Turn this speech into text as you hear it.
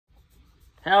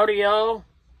Howdy, y'all.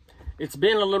 It's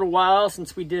been a little while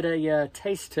since we did a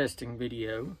taste testing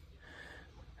video.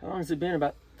 How long has it been?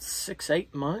 About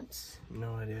 6-8 months?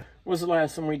 No idea. What was the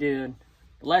last one we did?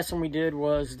 The last one we did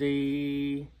was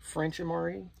the French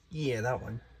MRE. Yeah, that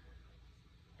one.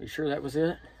 Are you sure that was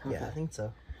it? Okay. Yeah, I think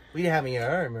so. We didn't have any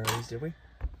other MREs, did we?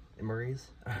 MREs?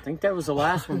 I think that was the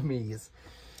last one. MREs.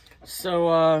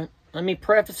 So, let me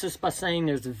preface this by saying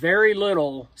there's very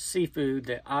little seafood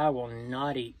that I will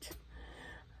not eat.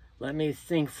 Let me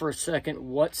think for a second.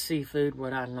 What seafood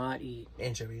would I not eat?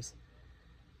 Anchovies.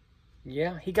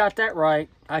 Yeah, he got that right.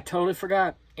 I totally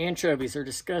forgot. Anchovies are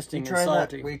disgusting and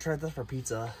salty. We tried that for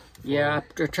pizza. Yeah,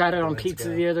 I tried it on pizza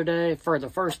the other day for the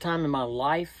first time in my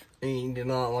life. And you did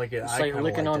not like it. It's like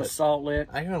licking on a salt lick.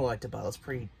 I kind of liked it, but it was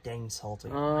pretty dang salty.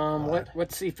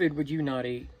 What seafood would you not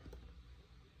eat?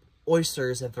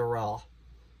 Oysters if they're raw.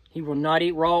 He will not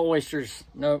eat raw oysters.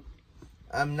 Nope.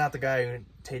 I'm not the guy who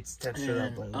takes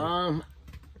texture up.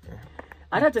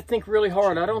 I'd have to think really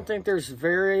hard. I don't think there's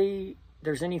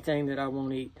anything that I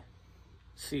won't eat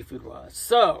seafood wise.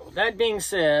 So that being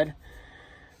said,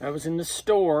 I was in the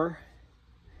store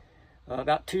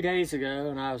about 2 days ago,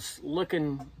 and I was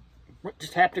looking.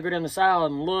 Just happened to go down this aisle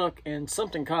and look, and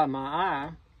something caught my eye,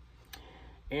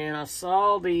 and I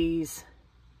saw these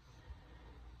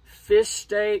fish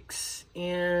steaks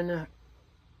in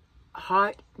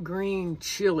hot green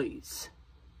chilies.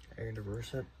 Are you gonna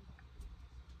reverse it?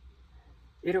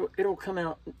 It'll come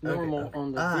out normal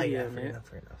on the video. Yeah,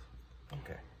 fair enough.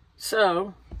 Okay.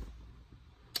 So,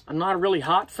 I'm not a really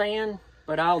hot fan,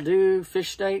 but I'll do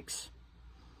fish steaks.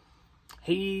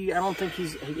 I don't think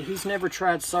he's never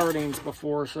tried sardines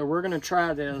before, so we're gonna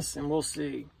try this and we'll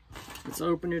see. Let's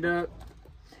open it up.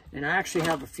 And I actually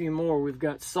have a few more. We've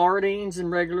got sardines in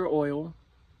regular oil.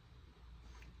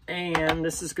 And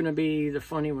this is going to be the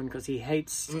funny one because he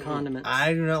hates condiments.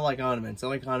 I do not like condiments. The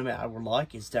only condiment I would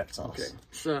like is duck sauce. Okay,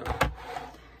 so,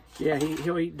 yeah,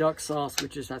 he'll eat duck sauce,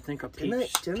 which is, I think, a peach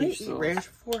sauce. Didn't they eat ranch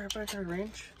before? Have I tried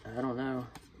ranch? I don't know.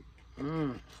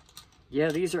 Yeah,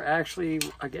 these are actually,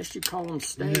 I guess you call them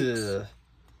steaks. Ugh.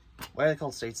 Why are they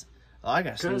called steaks? Oh, I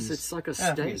got to sneeze. Because it's like a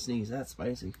steak. I sneeze. That's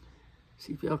spicy.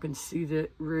 See if y'all can see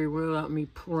that very well without me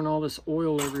pouring all this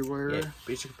oil everywhere. Yeah, but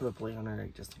you should put a plate on there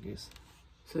just in case.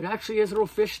 So it actually is little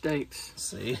fish steaks.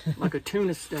 See? Like a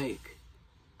tuna steak.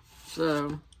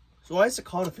 So why is it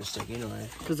called a fish steak anyway?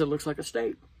 Because it looks like a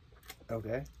steak.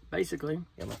 Okay. Basically. You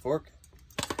got my fork?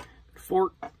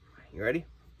 Fork. You ready?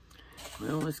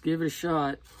 Well, let's give it a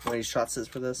shot. How many shots is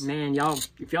for this? Man, y'all,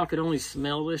 if y'all could only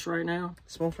smell this right now.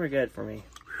 It smells pretty good for me.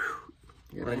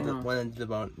 One into the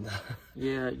bone.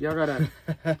 Yeah, y'all gotta,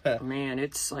 man,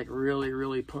 it's like really,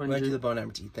 really pungent. Right to the Bon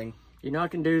Appetit thing. You know, I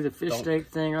can do the fish steak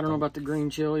thing. I don't know about the green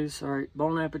chilies. All right,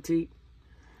 Bon Appetit.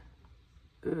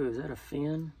 Ooh, is that a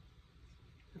fin?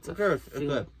 It's a fin. It's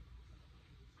good.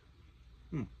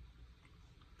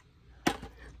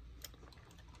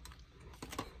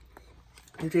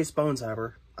 You taste bones,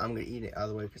 however. I'm going to eat it out of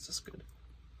the way because it's good.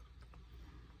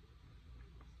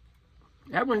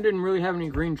 That one didn't really have any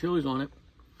green chilies on it.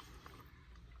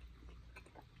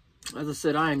 As I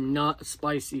said, I am not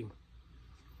spicy.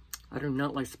 I do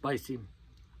not like spicy.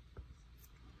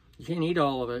 You can't eat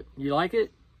all of it. You like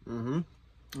it? Mm-hmm.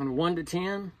 On a 1 to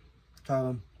 10?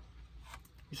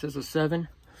 He says a 7.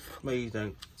 What do you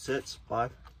think? 6?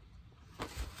 5?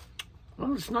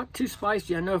 Well, it's not too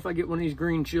spicy. I know if I get one of these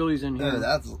green chilies in here.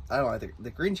 No, I don't like the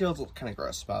green chilies look kind of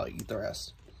gross, but I'll eat the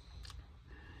rest.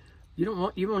 You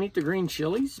won't eat the green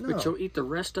chilies, no. But you'll eat the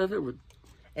rest of it with.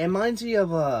 It reminds me of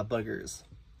boogers.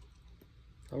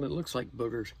 Well, it looks like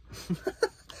boogers.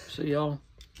 See y'all.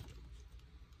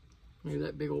 Look at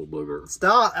that big old booger.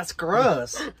 Stop! That's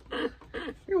gross.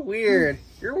 You're weird.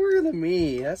 You're weirder than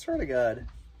me. I swear to God.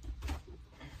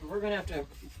 We're gonna have to.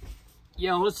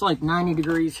 Yeah, it's like 90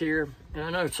 degrees here, and I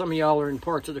know some of y'all are in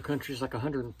parts of the country it's like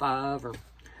 105. Or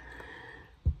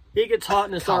it gets hot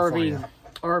in this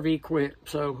RV quick,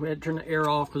 so we had to turn the air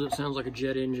off because it sounds like a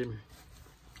jet engine.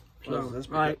 So,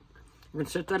 right, we're gonna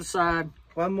set that aside.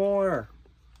 One more.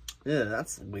 Yeah,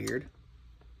 that's weird.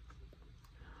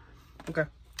 Okay.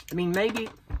 I mean, maybe.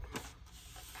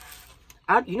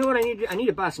 You know what I need? I need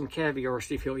to buy some caviar.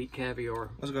 See if he'll eat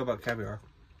caviar. Let's go about caviar.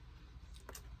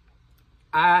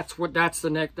 That's what I'm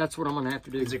gonna have to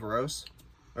do. Is it gross?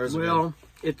 Or is it good?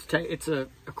 It's a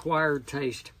acquired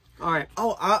taste. All right.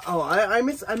 I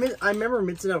remember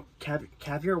mixing up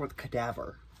caviar with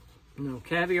cadaver. No,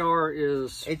 caviar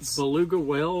is beluga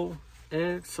whale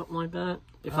eggs, something like that.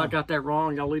 If I got that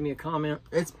wrong, y'all leave me a comment.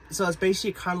 It's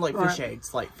basically kind of like fish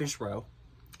eggs, like fish roe.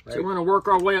 Right? So we're gonna work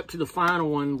our way up to the final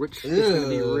one, which is gonna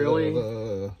be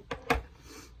really.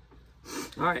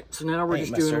 All right, so now we're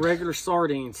just doing regular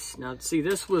sardines. Now, see,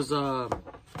 this was, let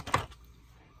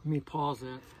me pause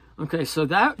that. Okay, so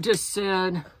that just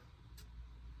said,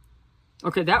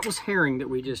 okay, that was herring that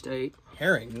we just ate.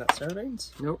 Herring, not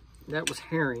sardines? Nope, that was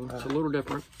herring. It's a little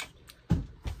different.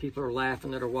 People are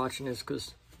laughing that are watching this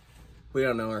because we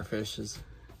don't know our fishes.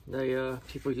 They,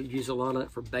 people use a lot of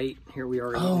that for bait. Here we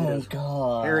are. Oh,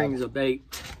 God. Herring's a bait.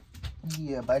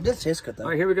 Yeah, but it does taste good, though. All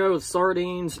right, here we go with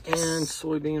sardines and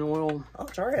soybean oil. I'll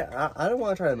try it. I don't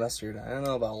want to try the mustard. I don't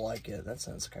know if I'll like it. That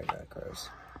sounds kind of gross.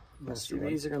 See,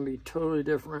 these are going to be totally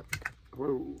different.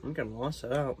 Whoa. I'm going to wash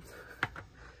it out.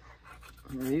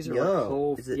 These are like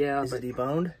whole. Is it, yeah, is it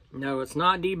deboned? No, it's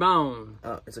not deboned.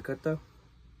 Is it cooked, though?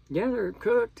 Yeah, they're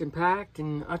cooked and packed,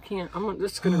 and I can't.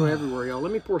 This is going to go everywhere, y'all.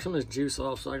 Let me pour some of this juice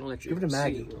off so I can let you give it to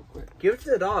Maggie. real quick. Give it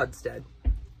to the dogs, Dad.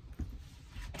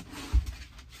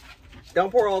 Don't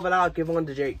pour all of it out. Give one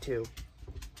to Jake, too.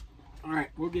 All right,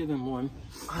 we'll give him one.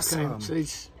 Awesome. Okay,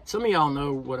 so some of y'all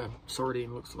know what a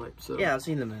sardine looks like. So yeah, I've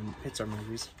seen them in Pixar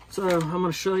movies. So I'm going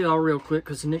to show y'all real quick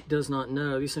because Nick does not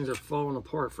know. These things are falling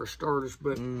apart for starters,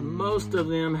 but most of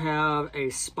them have a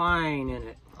spine in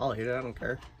it. I'll eat it. I don't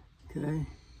care. Okay.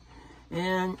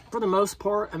 And for the most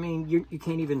part, I mean, you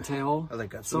can't even tell. Are they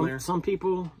guts in there? Some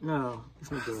people, no,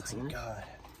 there's no guts in it. God.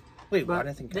 Wait, but why do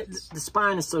I think guts? The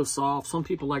spine is so soft. Some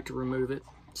people like to remove it.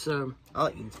 So I'll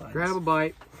eat spines. Grab a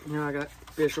bite. Now I got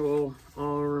fish oil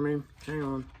all over me. Hang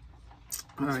on.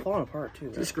 All It's right. falling apart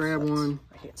too. Just grab one.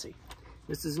 I can't see.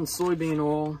 This is in soybean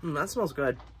oil. That smells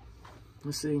good.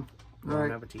 Let's see. All Bon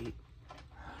right. appetit.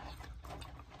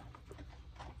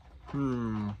 A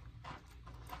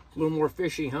little more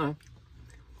fishy, huh?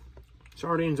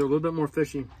 Sardines are a little bit more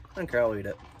fishy. I don't care. I'll eat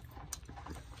it.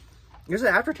 There's an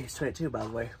aftertaste to it too, by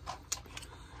the way.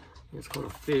 It's called a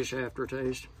fish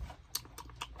aftertaste.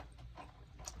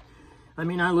 I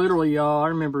mean, I literally, y'all, I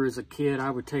remember as a kid, I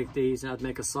would take these and I'd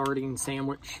make a sardine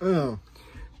sandwich.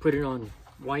 Put it on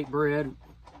white bread,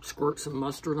 squirt some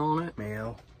mustard on it.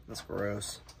 Man, that's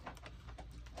gross.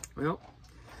 Well,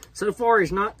 so far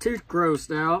he's not too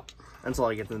grossed out. Until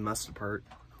I get to the mustard part.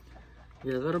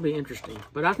 Yeah, that'll be interesting.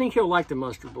 But I think he'll like the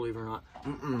mustard, believe it or not.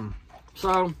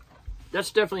 So,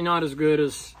 that's definitely not as good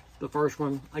as the first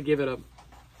one. I give it a,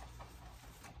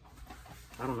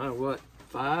 I don't know, what,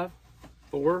 5,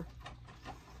 4?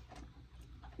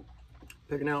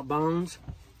 Picking out bones.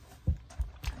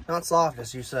 Not soft,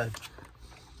 as you said.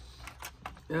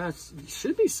 Yeah, it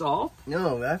should be soft.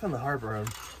 No, I found the hard road.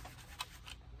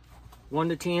 1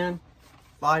 to 10.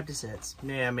 5 to 6.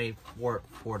 Yeah, maybe 4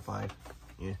 to 5.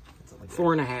 Yeah, like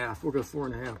 4.5. We'll go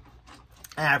 4.5.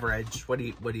 Average. What do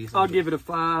you think? I'll give it a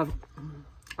 5.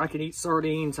 I can eat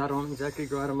sardines. I don't exactly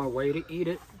go out of my way to eat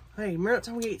it. Hey, remember that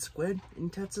time we ate squid in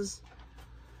Texas?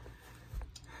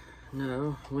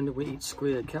 No. When did we eat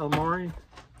squid? Calamari?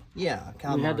 Yeah,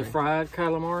 calamari. We had the fried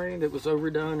calamari that was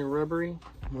overdone and rubbery.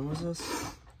 When was this?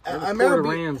 I remember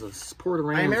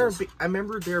Port-Aransas. I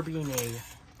remember there being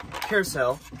a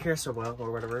carousel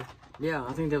or whatever. Yeah,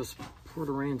 I think that was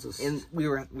Port-Aransas. And we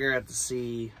were at the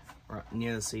sea, or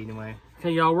near the sea anyway.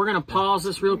 Okay, y'all, we're gonna pause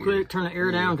this real quick, turn the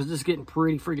air down because it's getting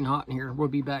pretty freaking hot in here. We'll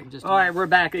be back in just a minute. All right, we're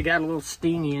back. It got a little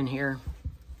steamy in here.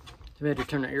 We had to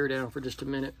turn the air down for just a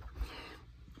minute.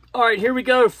 All right, here we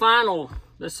go. Final.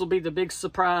 This will be the big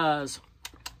surprise.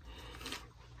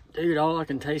 Dude, all I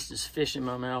can taste is fish in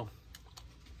my mouth.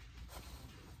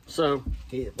 So,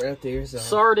 right there,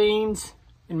 sardines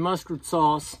and mustard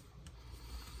sauce.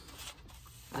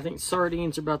 I think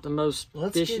sardines are about the most fishy.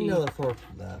 Let's get another fork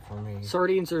for that for me.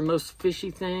 Sardines are the most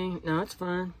fishy thing. No, it's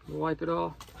fine. We'll wipe it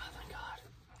off. Oh, thank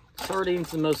God.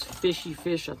 Sardines are the most fishy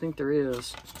fish I think there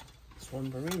is. This one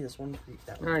for me, this one for you.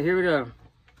 That one. All right, here we go.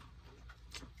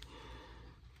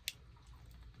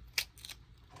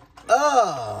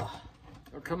 Oh!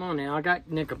 Oh, come on now. I got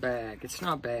Nick a bag. It's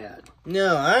not bad.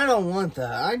 No, I don't want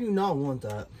that. I do not want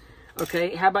that.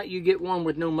 Okay, how about you get one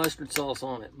with no mustard sauce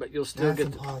on it, but you'll still get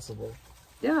impossible.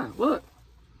 Yeah, look.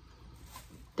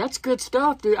 That's good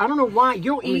stuff, dude. I don't know why.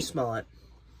 You'll Let me smell it.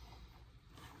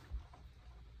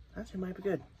 Actually, it might be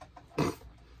good.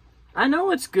 I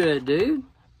know it's good, dude.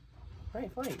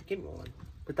 Fine. Give me one.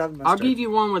 Without mustard. I'll give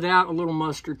you one without a little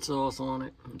mustard sauce on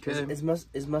it. Okay.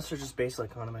 Is mustard just basically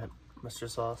condiment?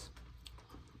 Mustard sauce?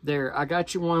 There, I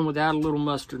got you one without a little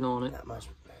mustard on it. Not much.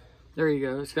 There you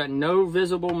go. It's got no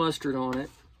visible mustard on it.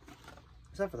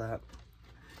 Except for that.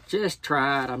 Just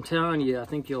try it. I'm telling you, I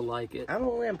think you'll like it. I'm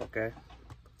a limp, okay?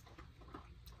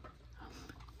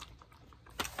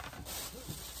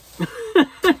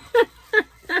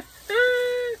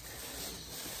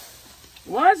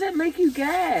 Why does that make you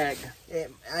gag?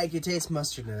 I can taste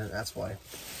mustard in it, that's why.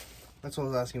 That's what I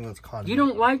was asking. What's condiment? You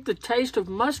don't like the taste of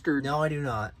mustard? No, I do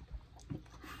not.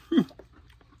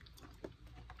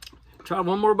 Try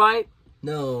one more bite.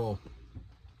 No.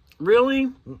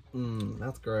 Really?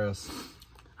 That's gross.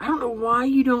 I don't know why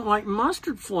you don't like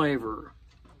mustard flavor.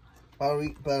 I'll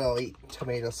eat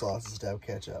tomato sauce instead of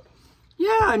ketchup.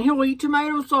 Yeah, and he'll eat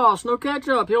tomato sauce, no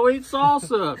ketchup. He'll eat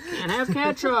salsa. Can't have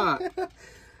ketchup.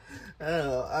 I don't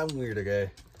know. I'm weird,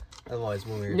 okay? I'm always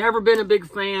weird. Never been a big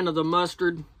fan of the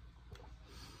mustard.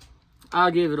 I'll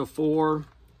give it a 4.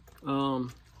 I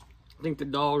think the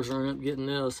dogs are up getting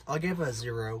this. I'll give it a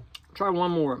 0. Try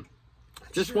one more.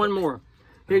 Just one more.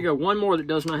 Here you go. One more that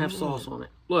does not have sauce on it.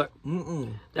 Look.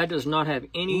 That does not have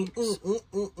any...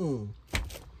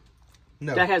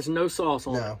 No. That has no sauce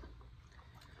on it. No.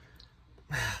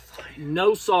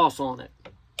 No sauce on it.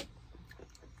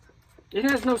 It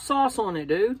has no sauce on it,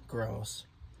 dude. Gross.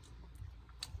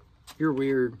 You're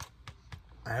weird.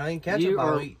 I don't eat ketchup.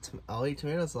 I'll eat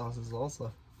tomato sauces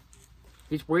also.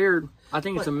 It's weird. I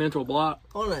think it's a mental block.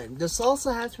 Hold on. Does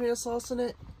salsa have tomato sauce in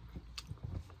it?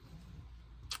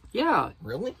 Yeah.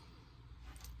 Really?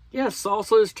 Yeah,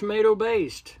 salsa is tomato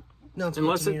based. No, I'm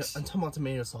talking about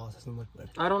tomato sauce as in liquid.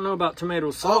 I don't know about tomato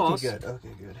sauce. Okay, good. Okay,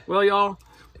 good. Well, y'all,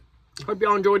 hope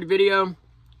y'all enjoyed the video.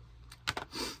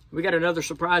 We got another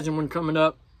surprising one coming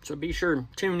up, so be sure to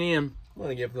tune in. I'm going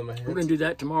to give them a hint. We're going to do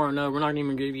that tomorrow. No, we're not even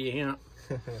going to give you a hint.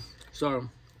 So,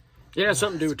 it has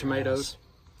something to do with tomatoes.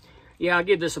 Yeah, I'll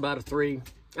give this about a 3.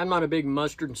 I'm not a big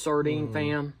mustard and sardine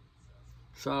fan.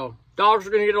 So, dogs are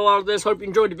going to get a lot of this. Hope you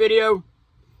enjoyed the video.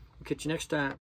 Catch you next time.